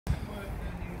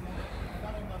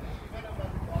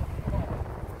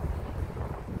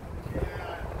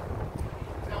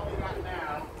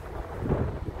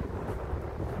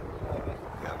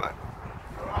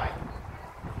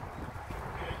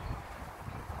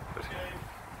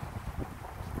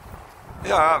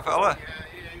You alright, fella?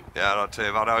 Yeah, you. Yeah, not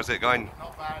too bad. How's it going?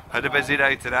 Not bad. Had a busy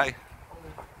day today?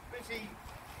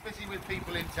 Busy with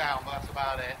people in town, but that's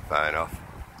about it. Fair enough.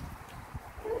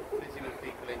 Busy with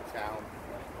people in town.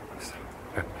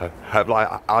 Have like,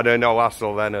 I don't know,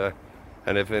 hassle then or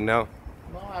anything now?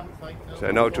 No, I haven't, thank you.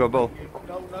 So no trouble?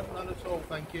 No, none at all,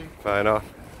 thank you. Fair enough.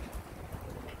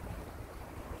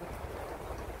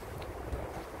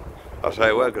 I'll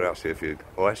say we're going to ask you a few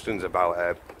questions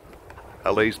about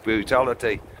police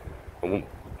brutality. And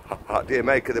how do you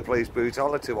make of the police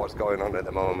brutality, what's going on at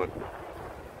the moment?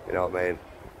 You know what I mean?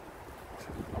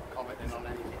 Not commenting on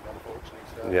anything,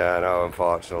 unfortunately, so. Yeah, no,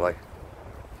 unfortunately.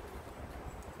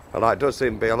 And that does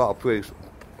seem to be a lot of police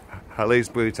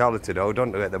brutality though,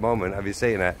 don't there, at the moment? Have you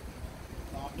seen it?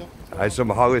 No, I've not. There's some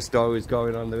horror stories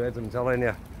going on there, I'm telling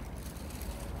you.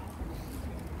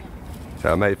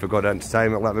 So mate, for good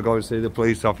entertainment, let me go and see the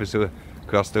police officer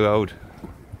across the road.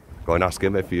 Go and ask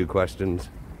him a few questions.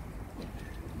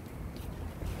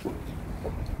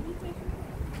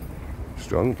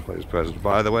 Strong police presence.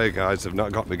 By the way guys, I've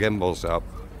not got my gimbals up.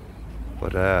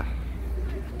 But don't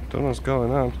know what's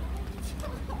going on.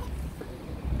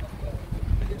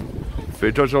 If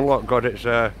it doesn't look good, it's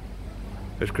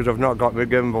because I've not got my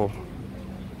gimbal.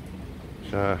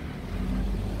 So,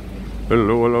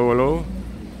 hello.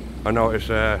 I notice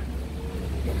say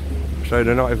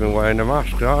they're not even wearing a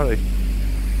mask, are they?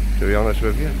 To be honest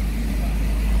with you.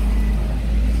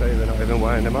 Say they're not even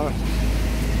wearing a mask.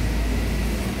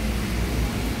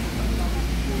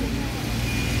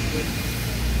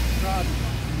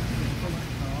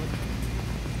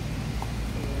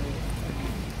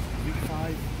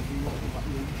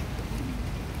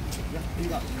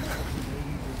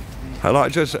 I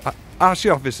like just ask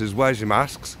your officers, where's your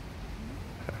masks?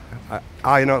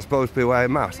 Are you not supposed to be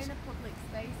wearing masks? We're in a public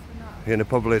space, we're not. You're in a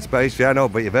public space, yeah, I know,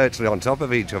 but you're virtually on top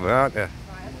of each other, aren't you? Right,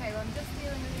 okay, well I'm just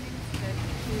dealing with an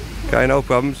incident. Okay, no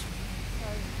problems.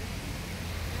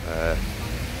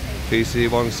 PC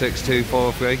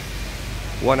 16243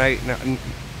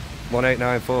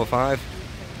 18945.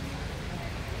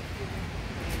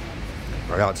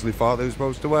 I actually thought they were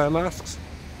supposed to wear masks.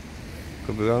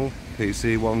 Could be wrong.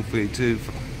 PC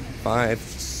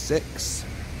 13256.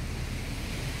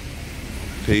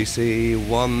 PC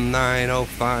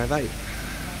 19058.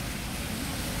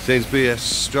 Seems to be a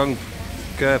strong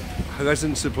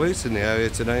presence of police in the area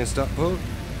today in Stockport.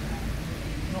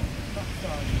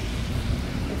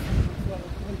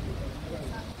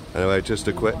 Anyway, just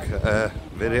a quick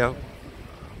video.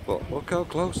 But look how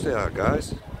close they are,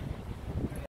 guys.